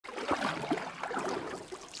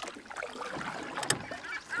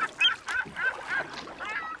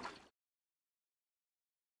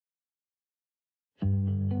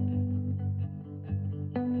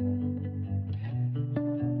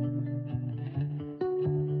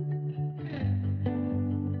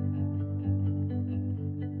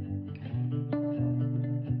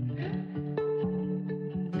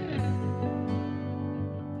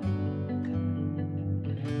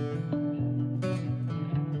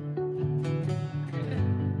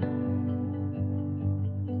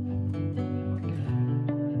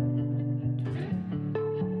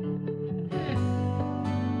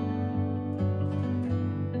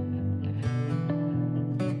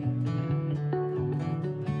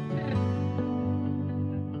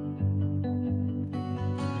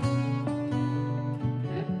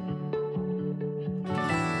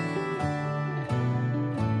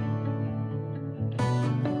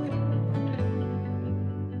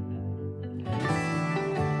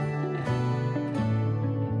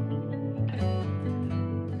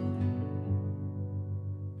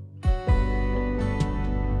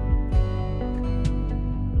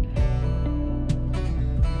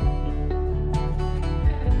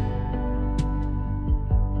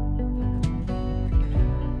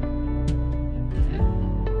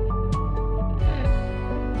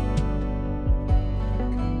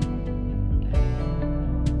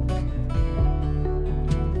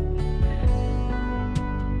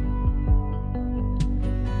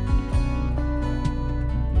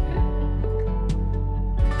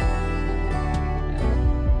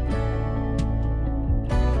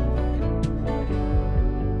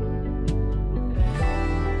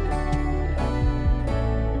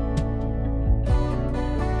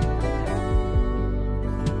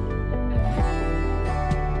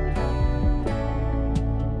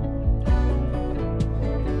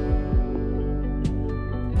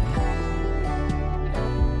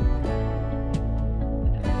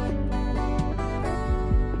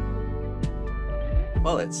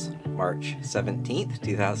Well, it's March 17th,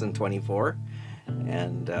 2024,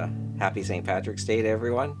 and happy St. Patrick's Day to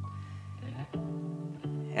everyone.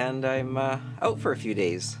 And I'm out for a few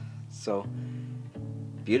days, so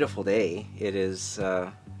beautiful day. It is,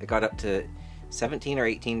 it got up to 17 or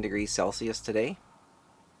 18 degrees Celsius today,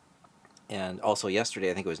 and also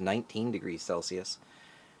yesterday I think it was 19 degrees Celsius,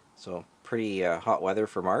 so pretty hot weather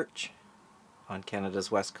for March on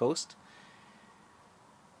Canada's west coast.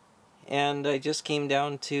 And I just came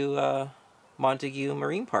down to Montague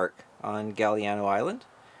Marine Park on Galliano Island.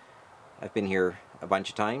 I've been here a bunch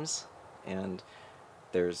of times, and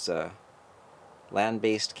there's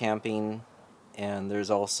land-based camping, and there's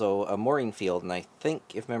also a mooring field, and I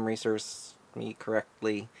think, if memory serves me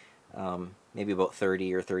correctly, maybe about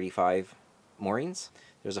 30 or 35 moorings.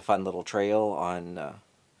 There's a fun little trail on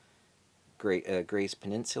Gray's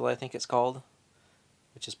Peninsula, I think it's called,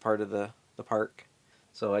 which is part of the park.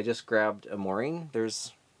 So I just grabbed a mooring.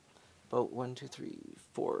 There's about 1, 2, 3,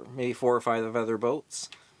 4, maybe 4 or 5 other boats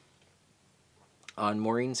on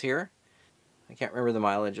moorings here. I can't remember the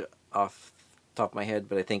mileage off the top of my head,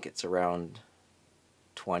 but I think it's around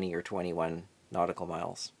 20 or 21 nautical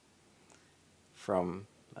miles from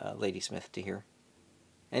Ladysmith to here.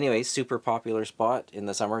 Anyway, super popular spot in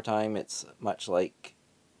the summertime. It's much like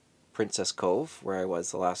Princess Cove, where I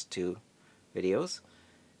was the last 2 videos,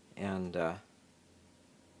 and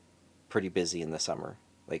pretty busy in the summer.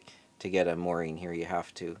 Like, to get a mooring here you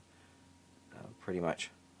have to pretty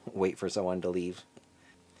much wait for someone to leave.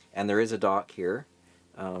 And there is a dock here,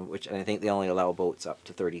 which I think they only allow boats up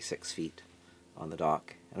to 36 feet on the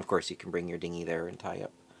dock. And of course you can bring your dinghy there and tie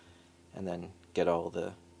up, and then get all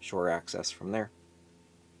the shore access from there.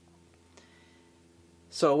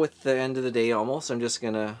 So with the end of the day almost, I'm just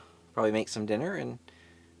gonna probably make some dinner and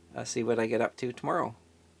see what I get up to tomorrow.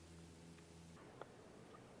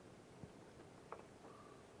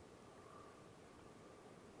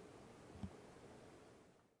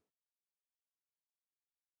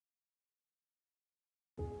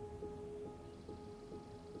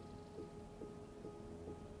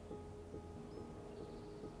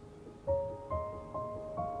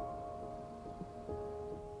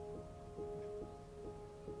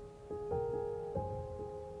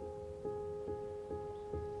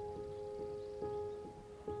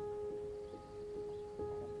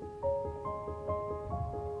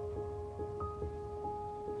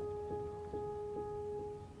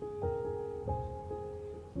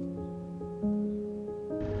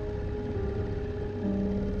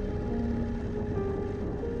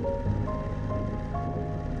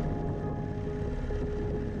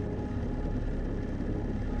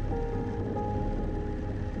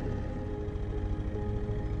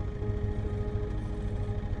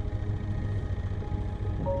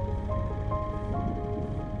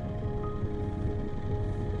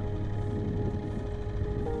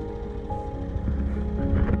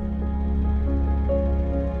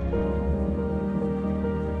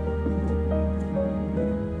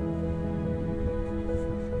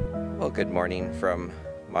 Well, good morning from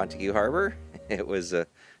Montague Harbor. It was a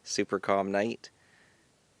super calm night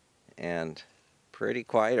and pretty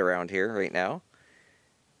quiet around here right now.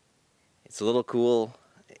 It's a little cool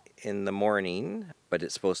in the morning, but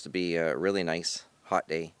it's supposed to be a really nice hot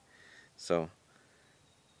day. So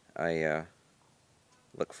I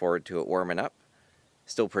look forward to it warming up.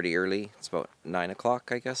 Still pretty early. It's about 9 o'clock,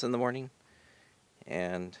 I guess, in the morning.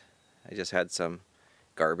 And I just had some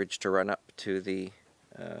garbage to run up to the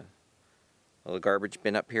little garbage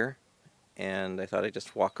bin up here, and I thought I'd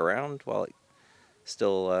just walk around while it's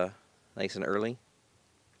still nice and early.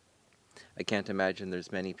 I can't imagine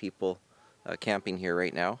there's many people camping here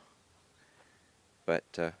right now,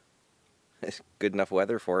 but it's good enough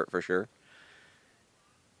weather for it for sure.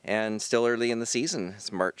 And still early in the season.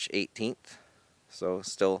 It's March 18th, so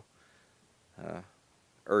still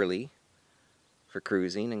early for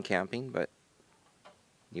cruising and camping, but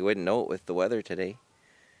you wouldn't know it with the weather today.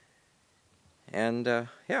 And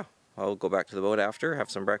yeah, I'll go back to the boat after, have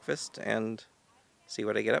some breakfast, and see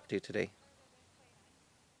what I get up to today.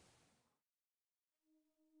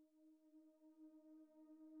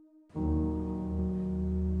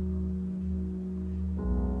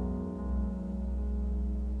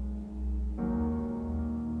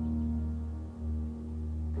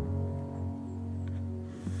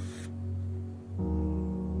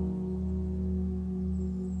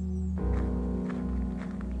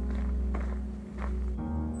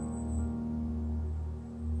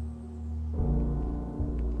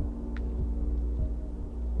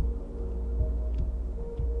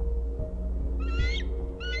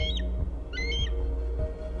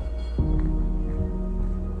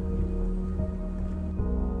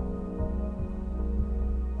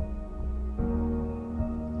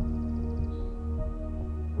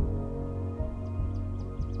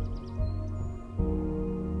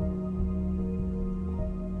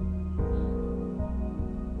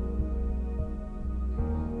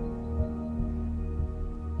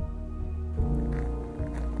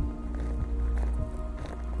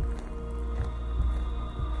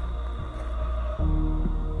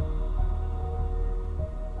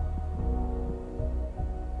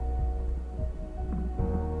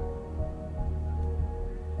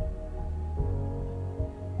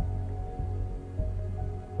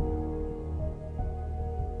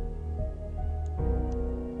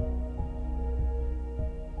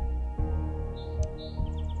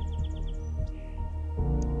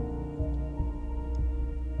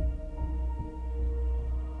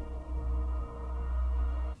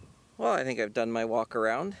 Well, I think I've done my walk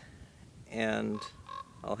around, and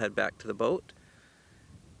I'll head back to the boat.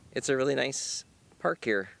 It's a really nice park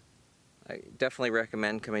here. I definitely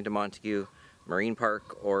recommend coming to Montague Marine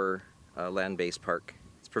Park or land-based park.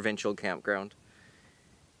 It's a provincial campground.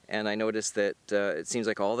 And I noticed that it seems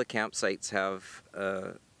like all the campsites have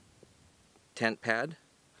a tent pad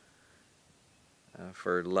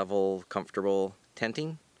for level, comfortable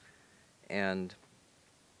tenting, and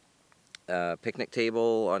a picnic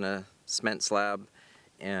table on a cement slab,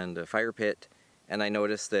 and a fire pit. And I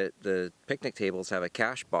noticed that the picnic tables have a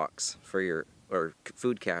cache box for your, or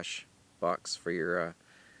food cache box for your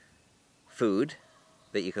food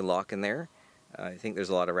that you can lock in there. I think there's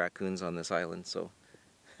a lot of raccoons on this island, so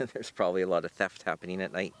there's probably a lot of theft happening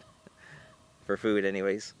at night for food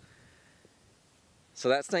anyways. So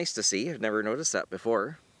that's nice to see. I've never noticed that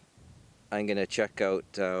before. I'm gonna check out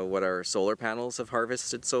what our solar panels have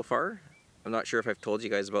harvested so far. I'm not sure if I've told you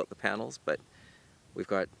guys about the panels, but we've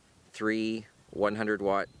got 3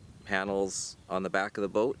 100-watt panels on the back of the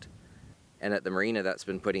boat, and at the marina that's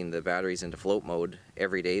been putting the batteries into float mode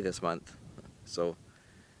every day this month. So,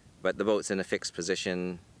 but the boat's in a fixed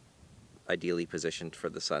position, ideally positioned for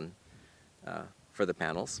the sun, for the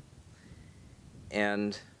panels.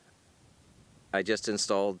 And I just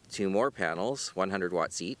installed 2 more panels, 100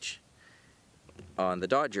 watts each, on the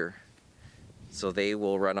Dodger. So they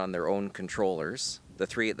will run on their own controllers. The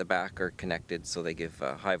 3 at the back are connected, so they give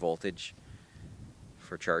high voltage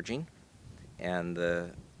for charging. And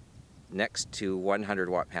the next 2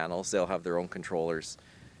 100-watt panels, they'll have their own controllers,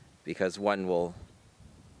 because one will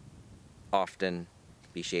often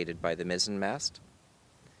be shaded by the mizzen mast,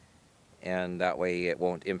 and that way it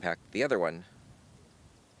won't impact the other one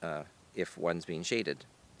if one's being shaded.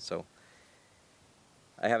 So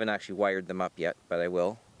I haven't actually wired them up yet, but I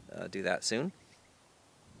will do that soon.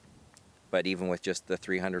 But even with just the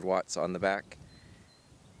 300 watts on the back,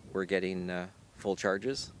 we're getting full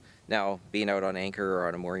charges. Now, being out on anchor or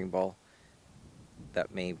on a mooring ball,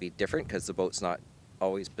 that may be different because the boat's not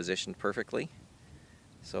always positioned perfectly.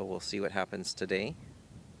 So we'll see what happens today.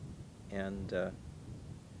 And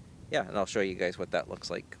yeah, and I'll show you guys what that looks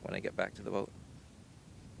like when I get back to the boat.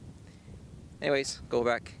 Anyways, go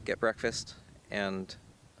back, get breakfast, and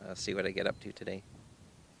see what I get up to today.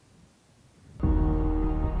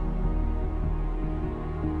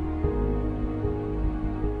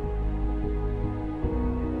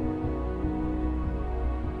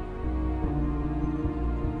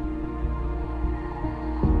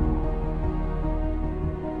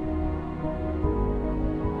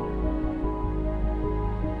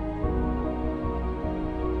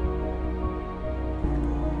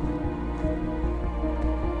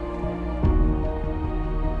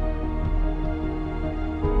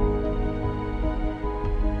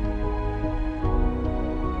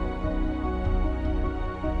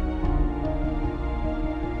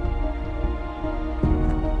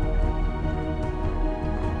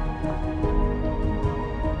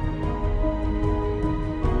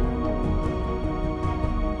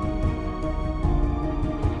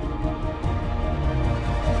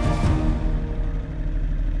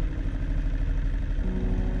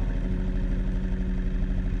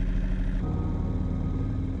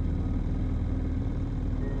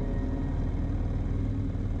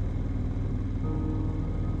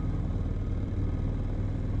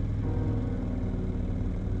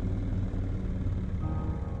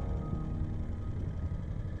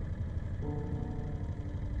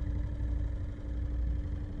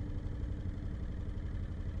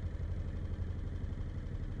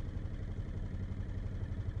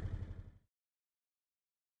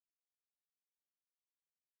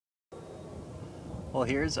 Well,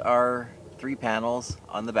 here's our 3 panels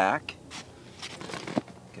on the back.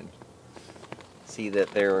 You can see that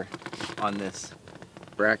they're on this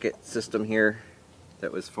bracket system here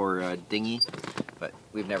that was for dinghy, but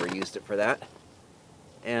we've never used it for that.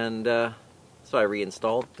 And so I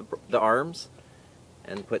reinstalled the arms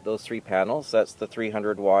and put those 3 panels. That's the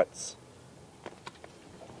 300 watts.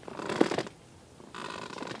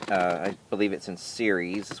 I believe it's in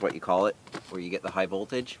series, is what you call it, where you get the high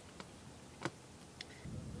voltage.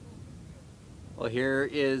 Well, here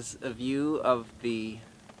is a view of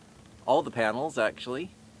all the panels, actually.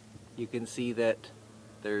 You can see that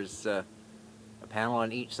there's a panel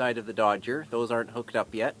on each side of the Dodger. Those aren't hooked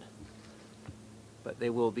up yet, but they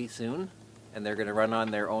will be soon. And they're going to run on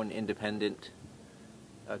their own independent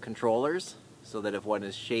controllers, so that if one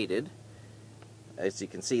is shaded, as you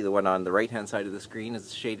can see, the one on the right-hand side of the screen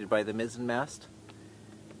is shaded by the mizzen mast.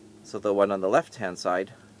 So the one on the left-hand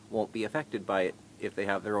side won't be affected by it if they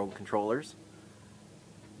have their own controllers.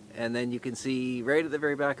 And then you can see right at the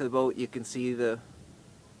very back of the boat, you can see the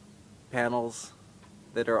panels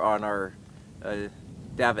that are on our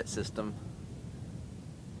davit system,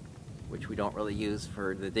 which we don't really use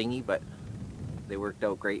for the dinghy, but they worked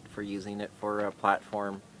out great for using it for a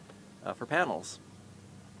platform for panels.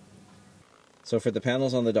 So for the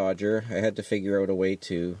panels on the Dodger, I had to figure out a way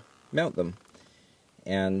to mount them.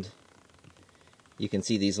 And you can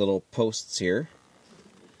see these little posts here.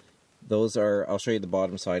 Those are, I'll show you the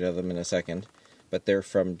bottom side of them in a second, but they're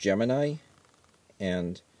from Gemini,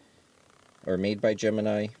 or made by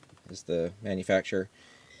Gemini is the manufacturer.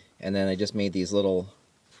 And then I just made these little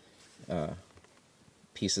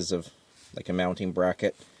pieces of like a mounting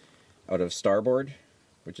bracket out of starboard,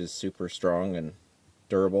 which is super strong and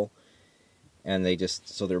durable. And they just,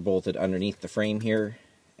 so they're bolted underneath the frame here,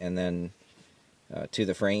 and then to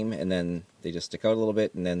the frame, and then they just stick out a little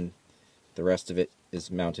bit, and then the rest of it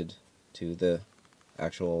is mounted to the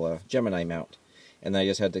actual Gemini mount. And I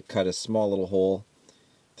just had to cut a small little hole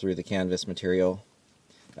through the canvas material.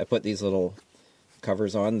 I put these little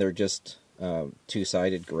covers on. They're just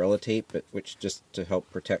two-sided Gorilla Tape, but which just to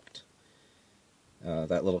help protect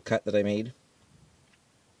that little cut that I made.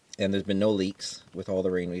 And there's been no leaks with all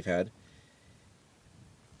the rain we've had.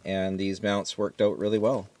 And these mounts worked out really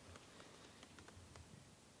well.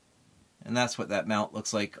 And that's what that mount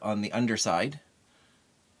looks like on the underside.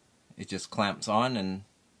 It just clamps on, and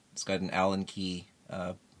it's got an Allen key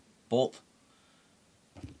bolt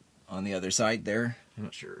on the other side there. I'm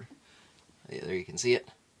not sure. Yeah, there you can see it.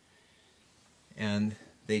 And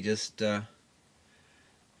they just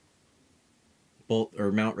bolt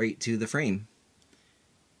or mount right to the frame.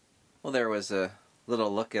 Well, there was a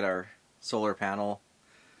little look at our solar panel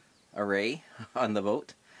array on the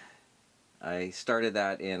boat. I started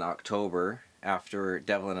that in October after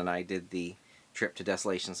Devlin and I did the trip to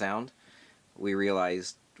Desolation Sound. We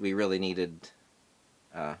realized we really needed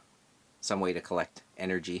some way to collect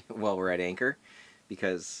energy while we're at anchor,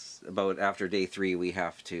 because about after day 3 we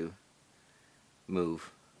have to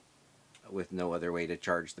move with no other way to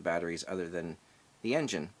charge the batteries other than the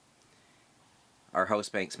engine. Our house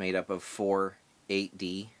bank's made up of 4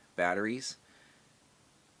 8D batteries,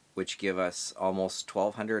 which give us almost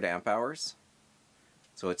 1200 amp hours.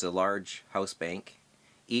 So it's a large house bank.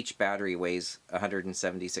 Each battery weighs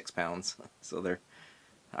 176 pounds. So they're,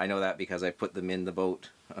 I know that because I put them in the boat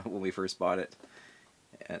when we first bought it,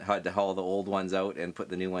 and had to haul the old ones out and put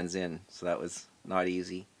the new ones in. So that was not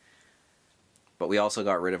easy. But we also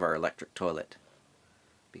got rid of our electric toilet,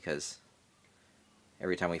 because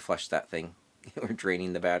every time we flushed that thing, we're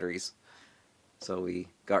draining the batteries. So we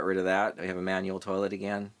got rid of that. We have a manual toilet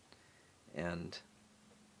again. And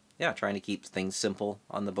yeah, trying to keep things simple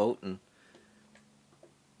on the boat and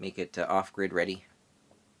make it off-grid ready.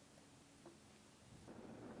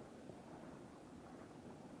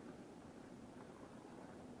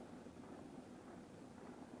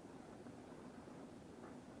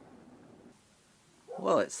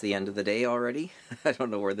 Well, it's the end of the day already. I don't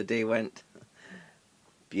know where the day went.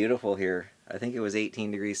 Beautiful here. I think it was 18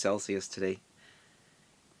 degrees Celsius today.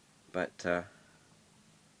 But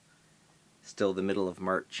still the middle of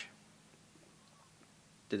March.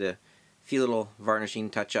 Did a few little varnishing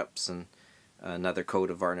touch-ups and another coat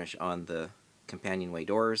of varnish on the companionway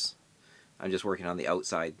doors. I'm just working on the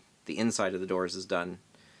outside. The inside of the doors is done,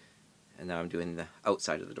 and now I'm doing the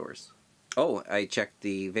outside of the doors. Oh, I checked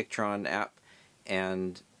the Victron app,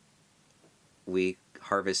 and we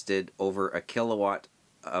harvested over 1 kilowatt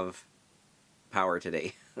of power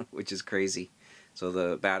today, which is crazy. So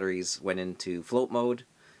the batteries went into float mode.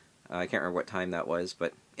 I can't remember what time that was,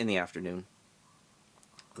 but in the afternoon.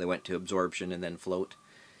 They went to absorption and then float.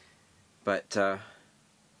 But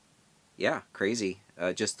yeah, crazy.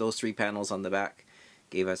 Just those 3 panels on the back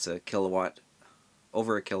gave us 1 kilowatt,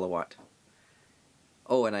 over 1 kilowatt.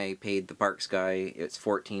 Oh, and I paid the parks guy, it's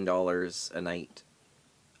 $14 a night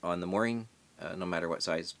on the mooring, no matter what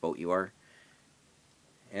size boat you are.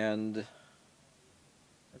 And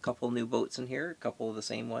a couple new boats in here, a couple of the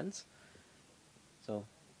same ones. So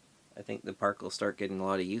I think the park will start getting a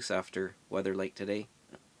lot of use after weather like today.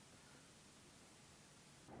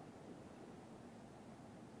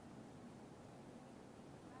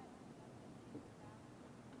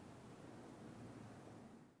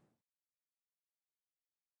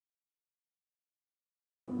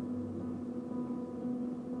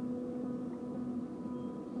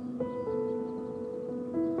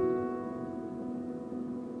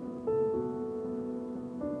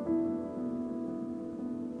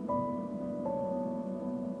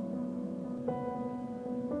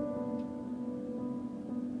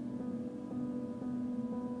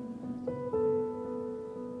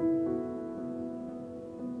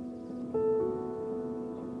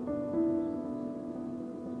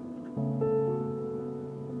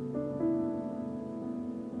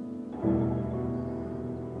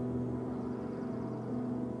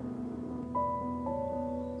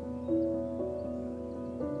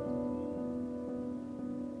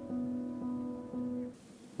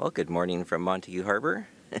 Well, good morning from Montague Harbor.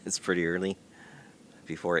 It's pretty early,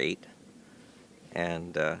 before 8,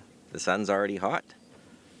 and the sun's already hot,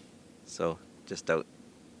 so just out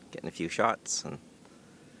getting a few shots and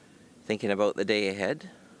thinking about the day ahead,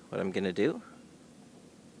 what I'm gonna do.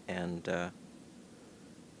 And yeah,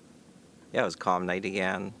 it was a calm night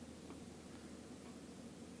again.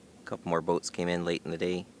 A couple more boats came in late in the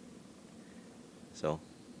day, so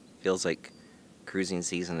feels like cruising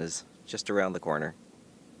season is just around the corner.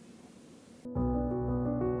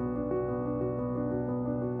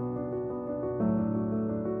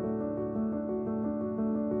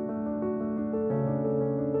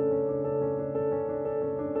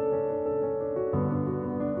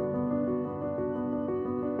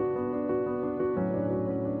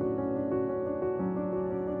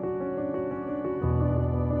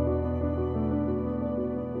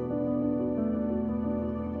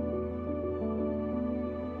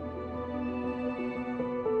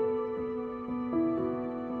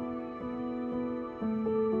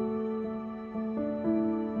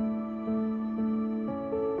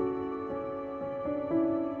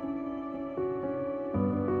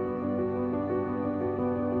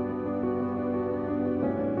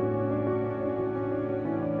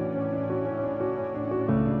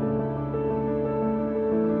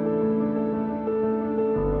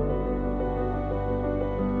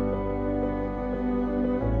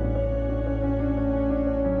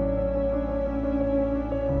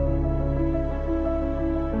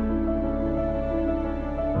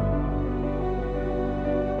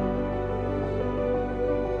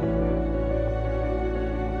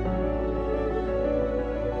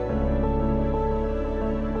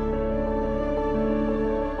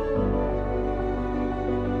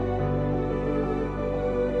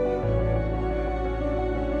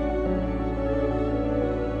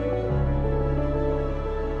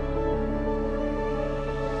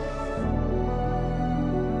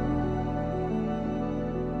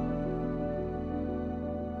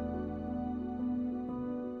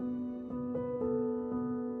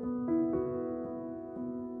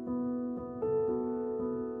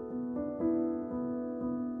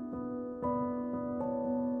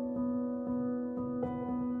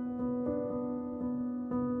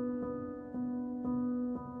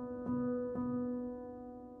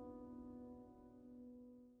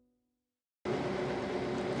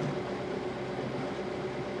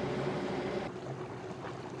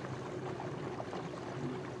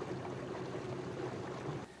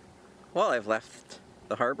 Well, I've left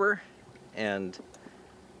the harbor and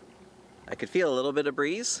I could feel a little bit of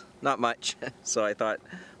breeze, not much, so I thought,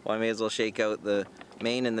 well, I may as well shake out the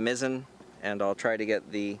main and the mizzen, and I'll try to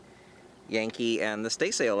get the Yankee and the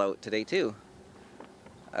staysail out today too.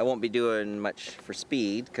 I won't be doing much for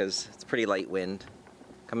speed because it's pretty light wind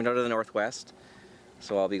coming out of the northwest,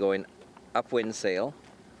 so I'll be going upwind sail.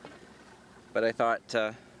 But I thought,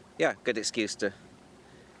 yeah, good excuse to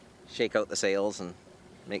shake out the sails and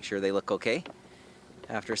make sure they look okay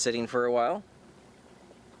after sitting for a while.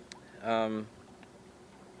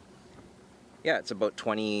 Yeah, it's about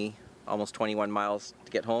 20, almost 21 miles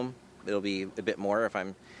to get home. It'll be a bit more if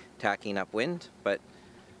I'm tacking upwind, but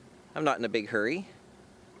I'm not in a big hurry.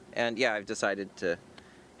 And yeah, I've decided to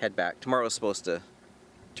head back. Tomorrow's supposed to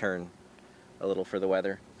turn a little for the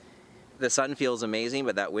weather. The sun feels amazing,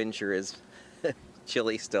 but that wind sure is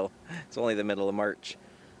chilly still. It's only the middle of March,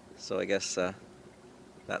 so I guess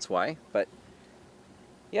that's why. But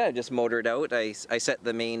yeah, I just motored out. I set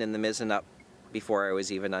the main and the mizzen up before I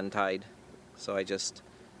was even untied. So I just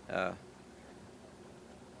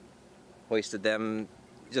hoisted them.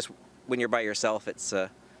 Just when you're by yourself, it's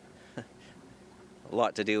a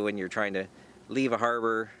lot to do when you're trying to leave a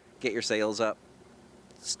harbor, get your sails up,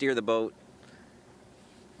 steer the boat,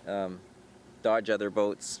 dodge other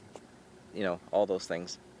boats, you know, all those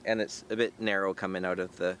things. And it's a bit narrow coming out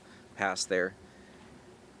of the pass there.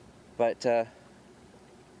 But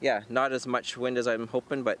yeah, not as much wind as I'm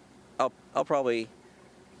hoping, but I'll probably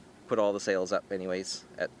put all the sails up anyways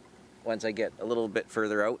once I get a little bit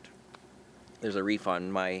further out. There's a reef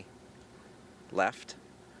on my left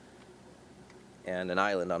and an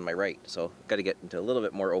island on my right, so got to get into a little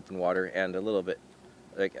bit more open water and a little bit,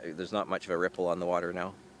 like, there's not much of a ripple on the water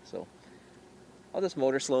now, so I'll just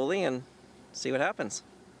motor slowly and see what happens.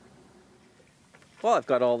 Well, I've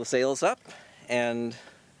got all the sails up and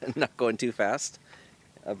not going too fast.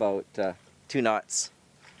 About 2 knots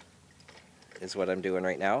is what I'm doing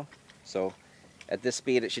right now. So at this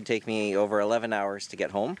speed it should take me over 11 hours to get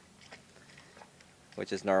home,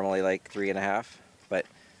 which is normally like 3.5, but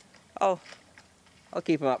I'll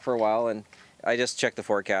keep them up for a while. And I just checked the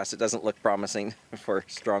forecast. It doesn't look promising for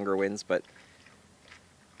stronger winds, but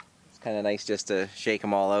kind of nice just to shake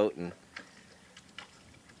them all out, and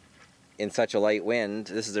in such a light wind,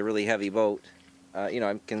 this is a really heavy boat, you know,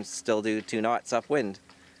 I can still do 2 knots upwind.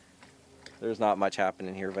 There's not much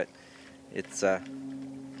happening here, but it's a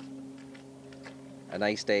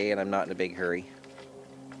nice day and I'm not in a big hurry.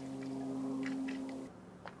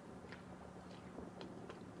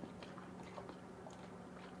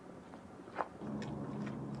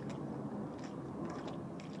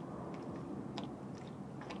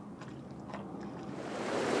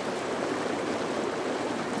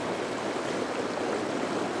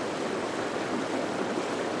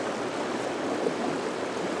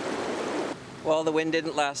 Well, the wind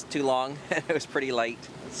didn't last too long. It was pretty light,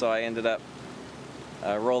 so I ended up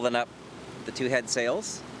rolling up the 2 head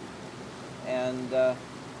sails, and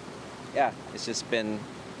yeah, it's just been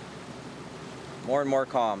more and more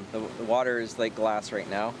calm. The water is like glass right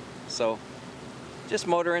now, so just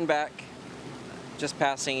motoring back, just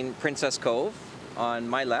passing Princess Cove on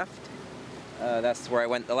my left. That's where I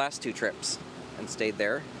went the last 2 trips and stayed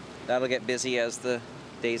there. That'll get busy as the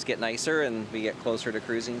days get nicer and we get closer to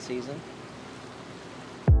cruising season.